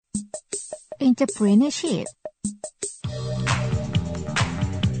Entrepreneurship.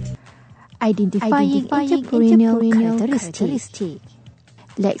 Identifying entrepreneurial characteristics.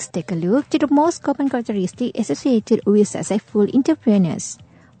 Let's take a look to the most common characteristics associated with successful entrepreneurs.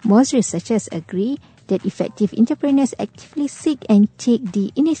 Most researchers agree that effective entrepreneurs actively seek and take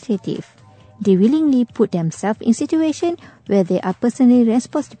the initiative. They willingly put themselves in situations where they are personally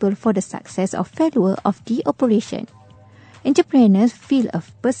responsible for the success or failure of the operation. Entrepreneurs feel a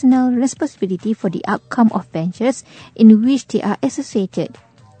personal responsibility for the outcome of ventures in which they are associated.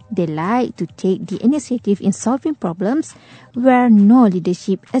 They like to take the initiative in solving problems where no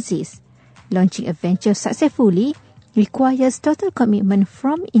leadership exists. Launching a venture successfully requires total commitment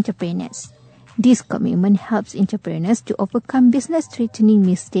from entrepreneurs. This commitment helps entrepreneurs to overcome business-threatening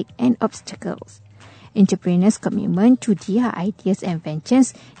mistakes and obstacles. Entrepreneurs' commitment to their ideas and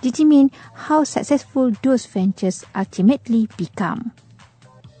ventures determine how successful those ventures ultimately become.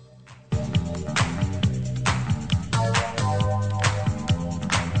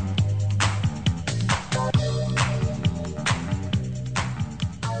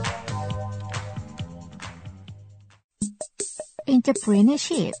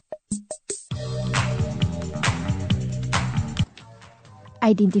 Entrepreneurship.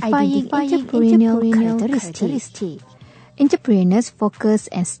 Identifying entrepreneurial characteristics. Entrepreneurs focus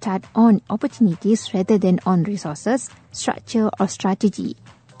and start on opportunities rather than on resources, structure, or strategy.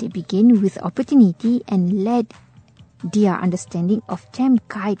 They begin with opportunity and let their understanding of them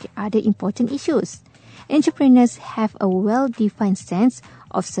guide other important issues. Entrepreneurs have a well-defined sense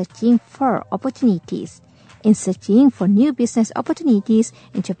of searching for opportunities. In searching for new business opportunities,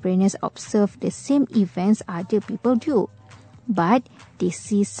 entrepreneurs observe the same events other people do, but they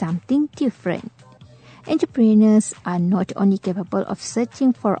see something different. Entrepreneurs are not only capable of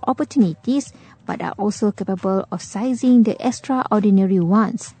searching for opportunities, but are also capable of seizing the extraordinary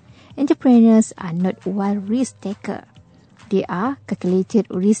ones. Entrepreneurs are not wild risk takers. They are calculated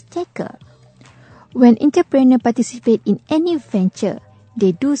risk takers. When entrepreneurs participate in any venture,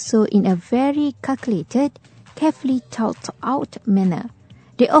 they do so in a very calculated, carefully thought out manner.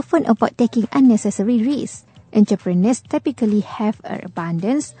 They often avoid taking unnecessary risks. Entrepreneurs typically have an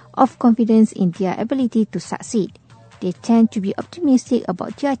abundance of confidence in their ability to succeed. They tend to be optimistic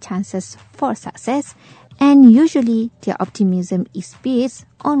about their chances for success, and usually their optimism is based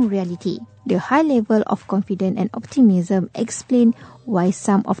on reality. The high level of confidence and optimism explain why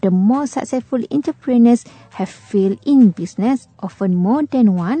some of the most successful entrepreneurs have failed in business often more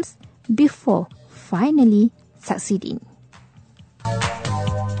than once before finally succeeding.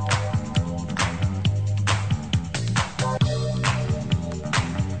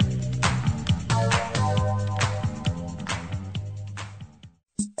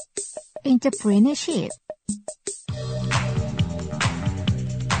 Entrepreneurship.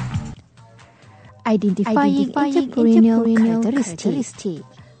 Identifying entrepreneurial characteristics.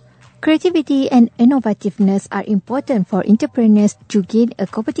 Creativity and innovativeness are important for entrepreneurs to gain a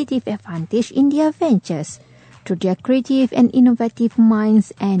competitive advantage in their ventures. Through their creative and innovative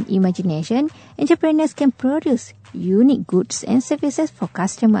minds and imagination, entrepreneurs can produce unique goods and services for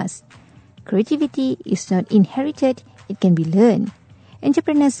customers. Creativity is not inherited, it can be learned.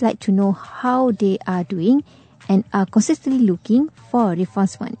 Entrepreneurs like to know how they are doing and are constantly looking for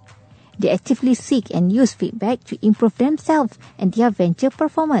advancement. They actively seek and use feedback to improve themselves and their venture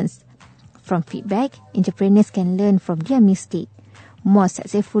performance. From feedback, entrepreneurs can learn from their mistakes. Most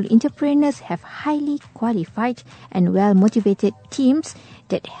successful entrepreneurs have highly qualified and well-motivated teams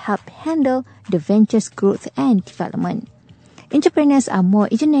that help handle the venture's growth and development. Entrepreneurs are more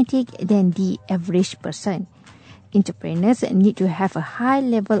energetic than the average person. Entrepreneurs need to have a high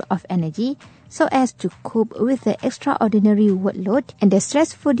level of energy so as to cope with the extraordinary workload and the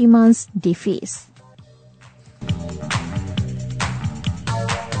stressful demands they face.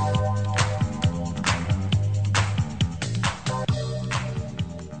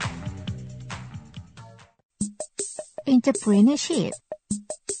 Entrepreneurship.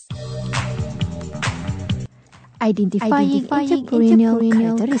 Identifying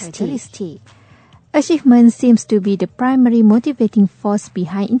entrepreneurial characteristics. Achievement seems to be the primary motivating force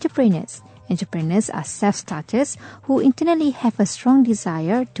behind entrepreneurs. Entrepreneurs are self-starters who internally have a strong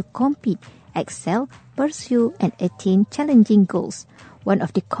desire to compete, excel, pursue, and attain challenging goals. One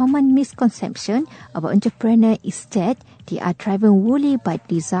of the common misconceptions about entrepreneurs is that they are driven wholly by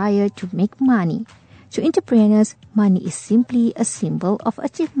desire to make money. To entrepreneurs, money is simply a symbol of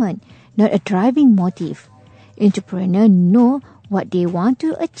achievement, not a driving motive. Entrepreneurs know what they want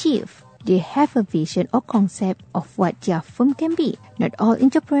to achieve. They have a vision or concept of what their firm can be. Not all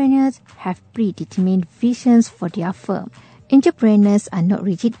entrepreneurs have predetermined visions for their firm. Entrepreneurs are not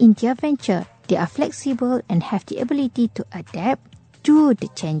rigid in their venture. They are flexible and have the ability to adapt to the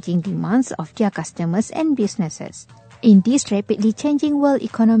changing demands of their customers and businesses. In this rapidly changing world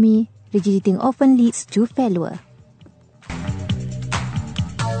economy, rigidity often leads to failure.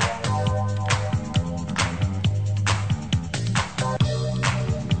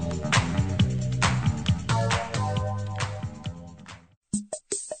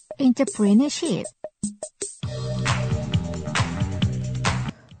 Entrepreneurship.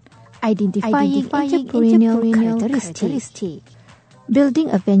 Identifying entrepreneurial characteristics.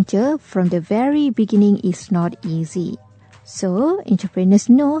 Building a venture from the very beginning is not easy. So, entrepreneurs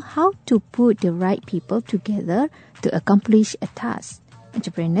know how to put the right people together to accomplish a task.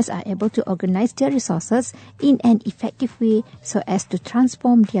 Entrepreneurs are able to organize their resources in an effective way so as to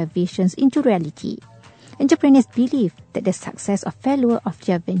transform their visions into reality. Entrepreneurs believe that the success or failure of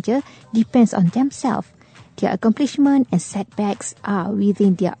their venture depends on themselves. Their accomplishments and setbacks are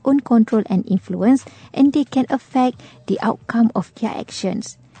within their own control and influence, and they can affect the outcome of their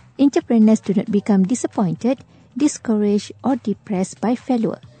actions. Entrepreneurs do not become disappointed, discouraged, or depressed by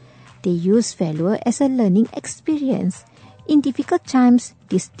failure. They use failure as a learning experience. In difficult times,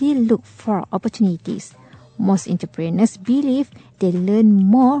 they still look for opportunities. Most entrepreneurs believe they learn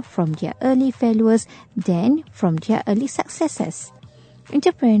more from their early failures than from their early successes.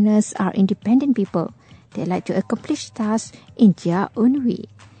 Entrepreneurs are independent people. They like to accomplish tasks in their own way.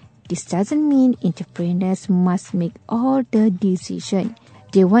 This doesn't mean entrepreneurs must make all the decisions.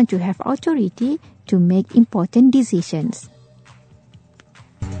 They want to have authority to make important decisions.